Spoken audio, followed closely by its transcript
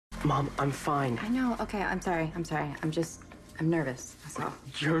Mom, I'm fine. I know. Okay, I'm sorry. I'm nervous. That's all.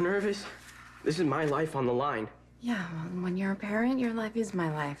 You're nervous? This is my life on the line. Yeah, well, when you're a parent, your life is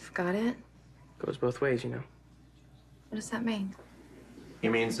my life. Got it? Goes both ways, you know. What does that mean? He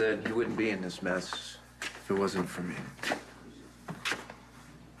means that you wouldn't be in this mess if it wasn't for me.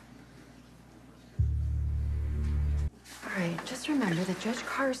 All right, just remember that Judge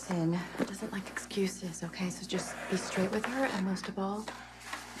Carson doesn't like excuses, okay? So just be straight with her, and most of all,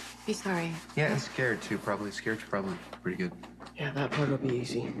 be sorry. Yeah, and scared too, probably. Scared's probably pretty good. Yeah, that part will be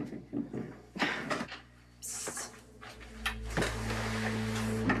easy. Psst.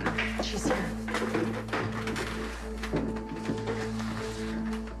 She's here.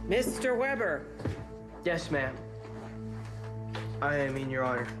 Mr. Weber, Yes, ma'am. I mean, Your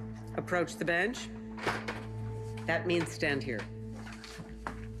Honor. approach the bench. That means stand here.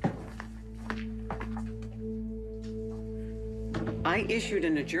 I issued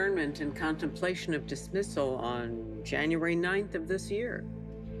an adjournment in contemplation of dismissal on January 9th of this year.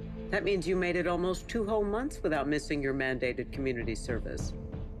 That means you made it almost 2 whole months without missing your mandated community service.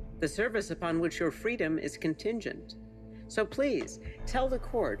 The service upon which your freedom is contingent. So please, tell the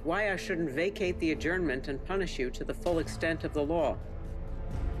court why I shouldn't vacate the adjournment and punish you to the full extent of the law.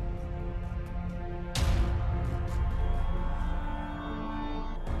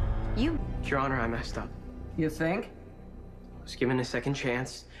 Your Honor, I messed up. You think? I was given a second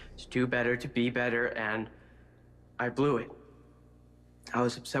chance to do better, to be better, and I blew it. I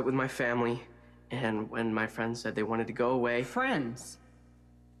was upset with my family, and when my friends said they wanted to go away... Friends.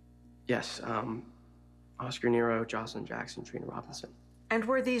 Yes, Oscar Nero, Jocelyn Jackson, Trina Robinson. And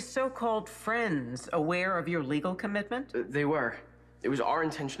were these so-called friends aware of your legal commitment? They were. It was our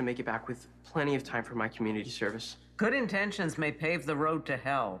intention to make it back with plenty of time for my community service. Good intentions may pave the road to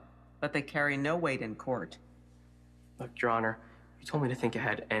hell, but they carry no weight in court. Look, Your Honor, you told me to think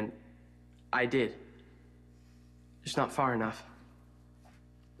ahead, and I did. Just not far enough.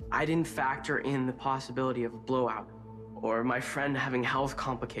 I didn't factor in the possibility of a blowout or my friend having health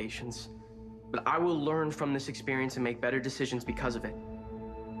complications. But I will learn from this experience and make better decisions because of it.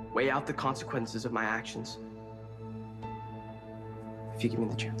 Weigh out the consequences of my actions. If you give me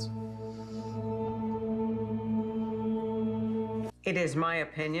the chance. It is my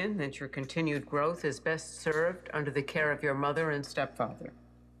opinion that your continued growth is best served under the care of your mother and stepfather.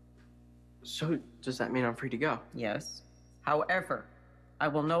 So, does that mean I'm free to go? Yes. However, I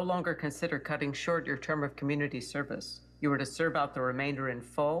will no longer consider cutting short your term of community service. You are to serve out the remainder in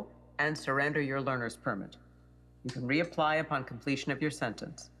full and surrender your learner's permit. You can reapply upon completion of your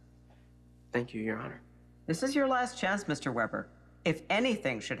sentence. Thank you, Your Honor. This is your last chance, Mr. Weber. If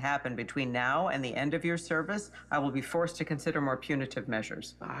anything should happen between now and the end of your service, I will be forced to consider more punitive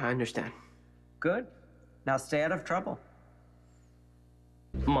measures. I understand. Good. Now stay out of trouble.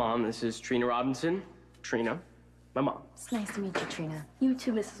 Mom, this is Trina Robinson. Trina, my mom. It's nice to meet you, Trina. You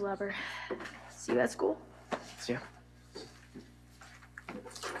too, Mrs. Weber. See you at school. See ya.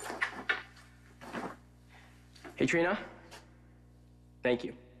 Hey, Trina. Thank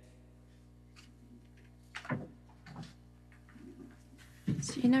you.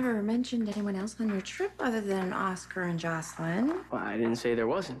 So you never mentioned anyone else on your trip other than Oscar and Jocelyn? Well, I didn't say there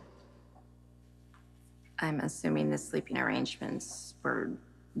wasn't. I'm assuming the sleeping arrangements were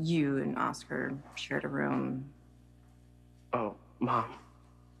you and Oscar shared a room. Oh, Mom.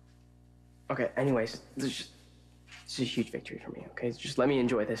 Okay, anyways, this is a huge victory for me, okay? Just let me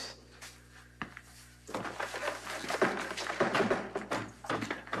enjoy this.